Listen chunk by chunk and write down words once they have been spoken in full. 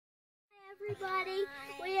everybody.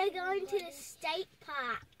 We are going to the skate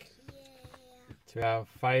park. Yeah. To our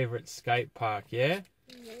favourite skate park, yeah?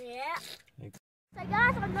 Yeah. So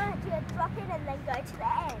guys, I'm going to drop in and then go to the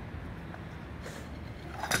end.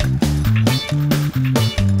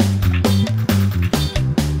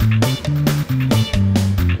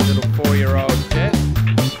 Little 4-year-old Jett.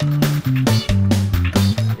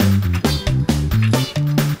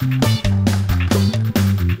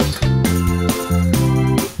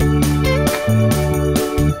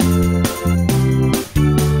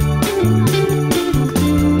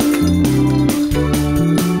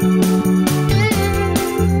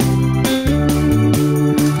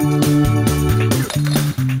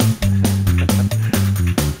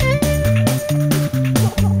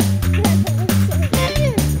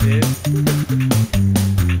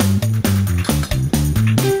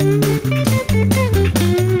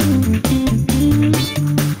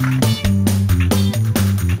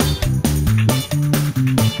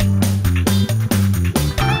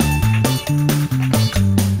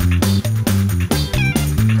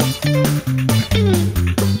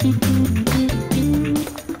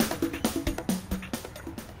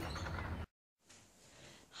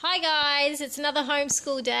 Hi guys, it's another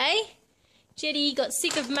homeschool day. Jetty got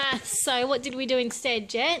sick of maths, so what did we do instead,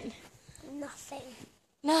 Jett? Nothing.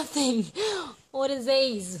 Nothing. What are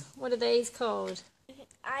these? What are these called?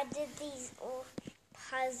 I did these all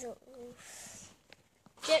puzzles.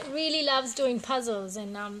 Jett really loves doing puzzles,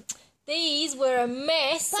 and these were a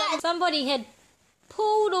mess. Somebody had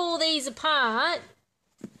pulled all these apart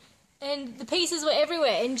and the pieces were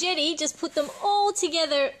everywhere, and Jetty just put them all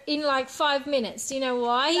together in like 5 minutes. Do you know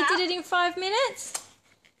why he did it in 5 minutes?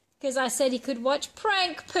 Because I said he could watch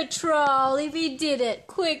Prank Patrol if he did it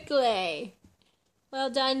quickly. Well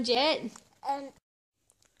done, Jett.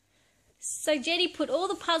 So Jetty put all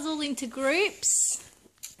the puzzle into groups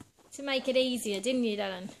to make it easier, didn't you,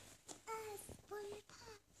 Dylan?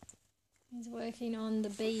 He's working on the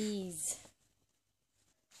bees.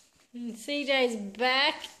 And CJ's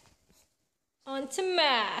back onto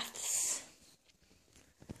maths.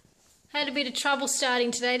 Had a bit of trouble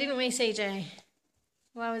starting today, didn't we, CJ?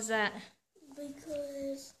 Why was that?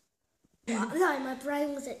 Because no, my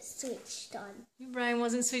brain wasn't switched on. Your brain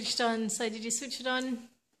wasn't switched on, so did you switch it on?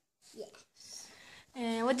 Yes.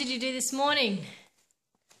 And what did you do this morning?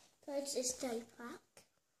 Go to the skate park.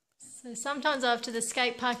 So sometimes after the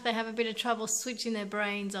skate park they have a bit of trouble switching their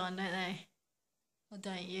brains on, don't they? Or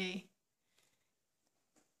don't you?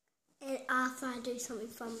 And after I do something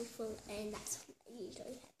fun before, and that's what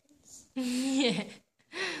usually happens. Yeah.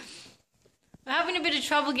 We're having a bit of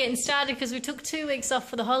trouble getting started because we took 2 weeks off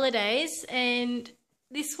for the holidays, and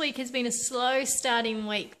this week has been a slow starting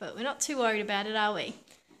week, but we're not too worried about it, are we?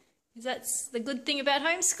 Because that's the good thing about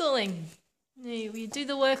homeschooling. You do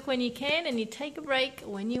the work when you can and you take a break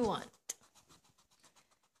when you want.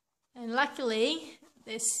 And luckily,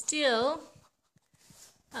 they're still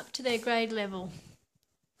up to their grade level.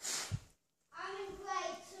 I'm in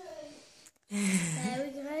grade 2. There we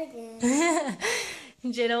go again.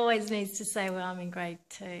 Jett always needs to say, well, I'm in grade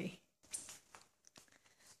 2.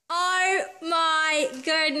 Oh my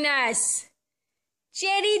goodness.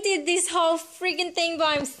 Jetty did this whole friggin' thing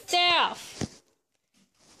by himself.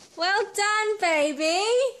 Well done, baby.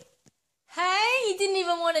 Hey, you didn't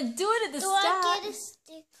even want to do it at the start. Do I get a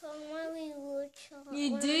sticker on my reward?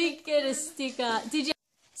 You do get a sticker. Did you?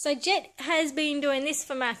 So Jett has been doing this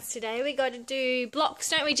for maths today. We got to do blocks,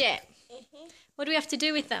 don't we, Jett? What do we have to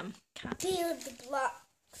do with them? Build the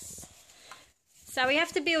blocks. So we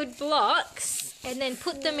have to build blocks and then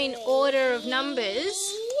put them in order of numbers.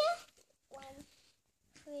 1,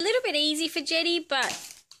 3. A little bit easy for Jetty,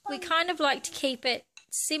 but we kind of like to keep it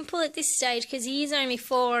simple at this stage because he is only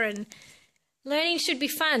 4 and learning should be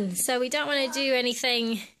fun. So we don't want to do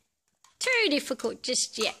anything too difficult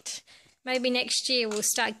just yet. Maybe next year we'll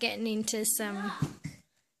start getting into some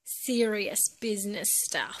serious business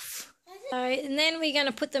stuff. So, and then we're going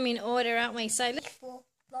to put them in order, aren't we? So 4,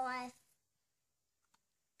 5.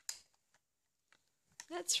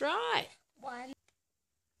 That's right. 1.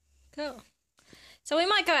 Cool. So we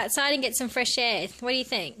might go outside and get some fresh air. What do you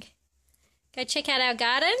think? Go check out our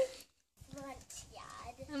garden? Front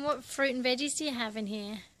yard. And what fruit and veggies do you have in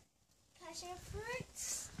here? Passion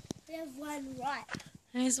fruits. We have 1 ripe.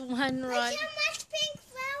 There's 1 Look right. how much pink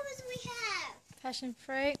flowers we have. Passion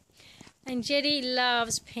fruit. And Jetty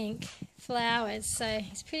loves pink flowers, so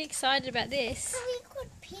he's pretty excited about this. So we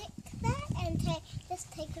could pick that and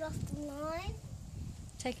just take it off the line.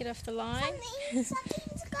 Take it off the line.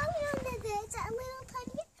 Something's going on there. There's a little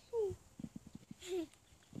tiny...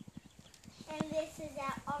 And this is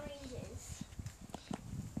our oranges.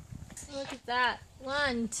 Look at that.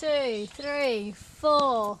 1, 2, 3,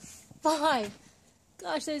 4, 5.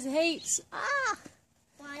 Gosh, there's heaps. Ah!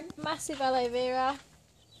 One. Massive aloe vera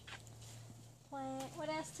plant. What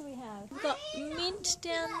else do we have? We've got mint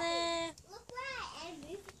down there. Look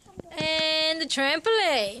where And the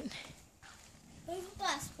trampoline. Move a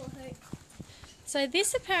basketball hoop. So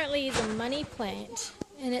this apparently is a money plant.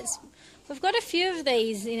 And we've got a few of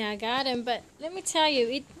these in our garden, but let me tell you,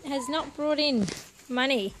 it has not brought in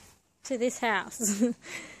money to this house.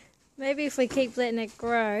 Maybe if we keep letting it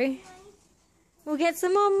grow, we'll get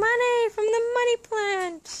some more money from the money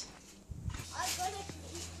plant. I got it.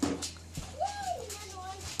 Yay, another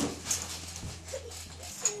one.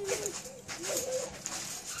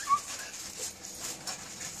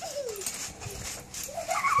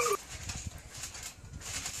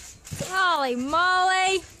 Holy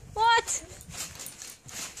moly! What?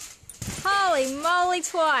 Holy moly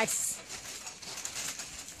twice.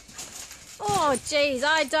 Oh geez,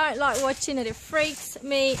 I don't like watching it. It freaks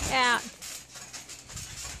me out.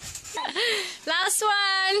 Last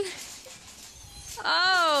one.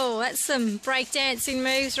 Oh, that's some breakdancing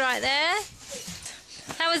moves right there.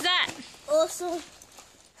 How was that? Awesome.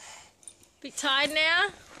 Bit tired now?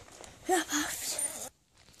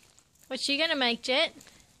 What's she gonna make, Jett?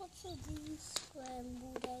 What's these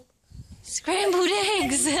scrambled eggs? Scrambled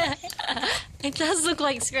eggs. It does look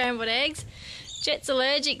like scrambled eggs. Jett's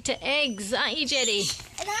allergic to eggs, aren't you, Jetty?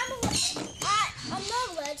 And I'm not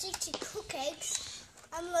allergic to cooked eggs.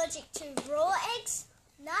 I'm allergic to raw eggs,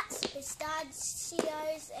 nuts,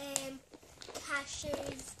 pistachios, and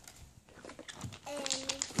cashews, and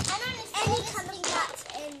any kind of nuts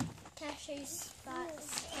and cashews,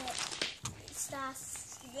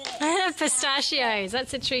 Pistachios,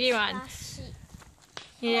 that's a tricky one.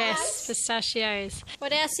 Yes, pistachios.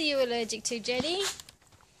 What else are you allergic to, Jetty?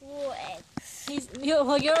 Raw eggs.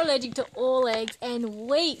 You're allergic to all eggs and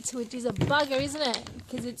wheat, which is a bugger, isn't it?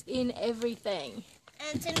 Because it's in everything.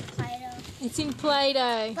 And it's in Play-Doh. It's in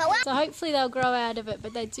Play-Doh. But what- So hopefully they'll grow out of it,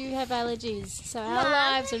 but they do have allergies. So our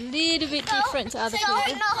lives are a little bit different to other people.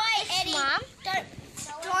 Mum,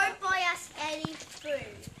 don't buy us any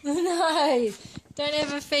food. No, don't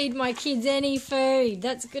ever feed my kids any food.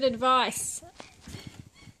 That's good advice.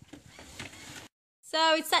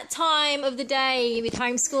 So it's that time of the day with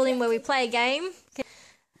homeschooling where we play a game.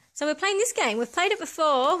 So we're playing this game. We've played it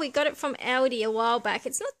before. We got it from Aldi a while back.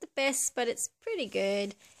 It's not the best, but it's pretty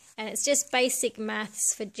good. And it's just basic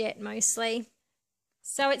maths for Jett mostly.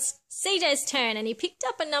 So it's CJ's turn and he picked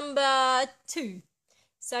up a number 2.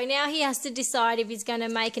 So now he has to decide if he's going to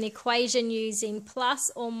make an equation using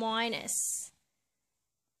plus or minus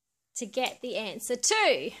to get the answer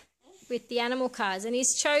 2 with the animal cards. And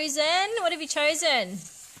he's chosen, what have you chosen?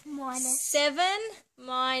 Minus. 7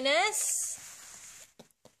 minus...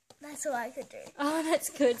 That's all I could do. Oh,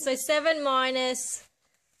 that's good. So 7 minus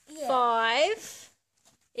Yeah. 5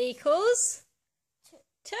 equals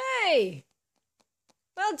 2.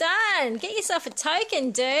 Well done. Get yourself a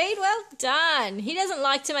token, dude. Well done. He doesn't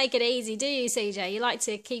like to make it easy, do you, CJ? You like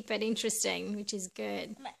to keep it interesting, which is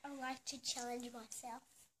good. I like to challenge myself.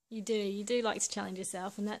 You do. You do like to challenge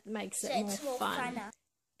yourself, and that makes it It's more fun. funner.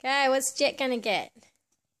 Okay, what's Jett going to get?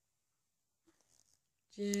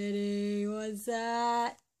 Jetty, what's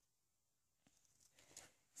that?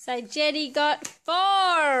 So Jetty got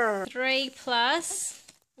 4. 3 plus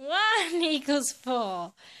 1 equals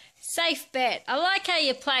 4. Safe bet. I like how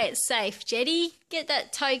you play it safe, Jetty. Get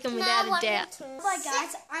that token without a doubt.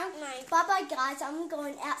 Bye-bye, guys. I'm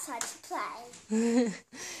going outside to play.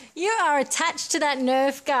 You are attached to that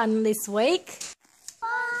Nerf gun this week.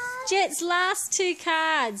 Jett's last 2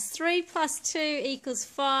 cards. 3 plus 2 equals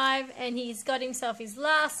 5. And he's got himself his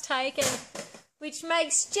last token, which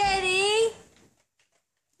makes Jetty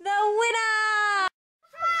the winner!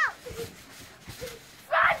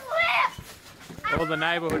 Front flip! All the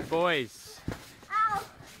neighbourhood boys. Ow.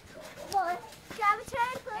 Boy, grab a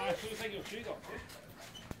turn, please. Should we take your shoes off?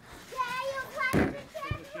 Yeah, you're playing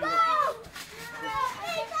the turn.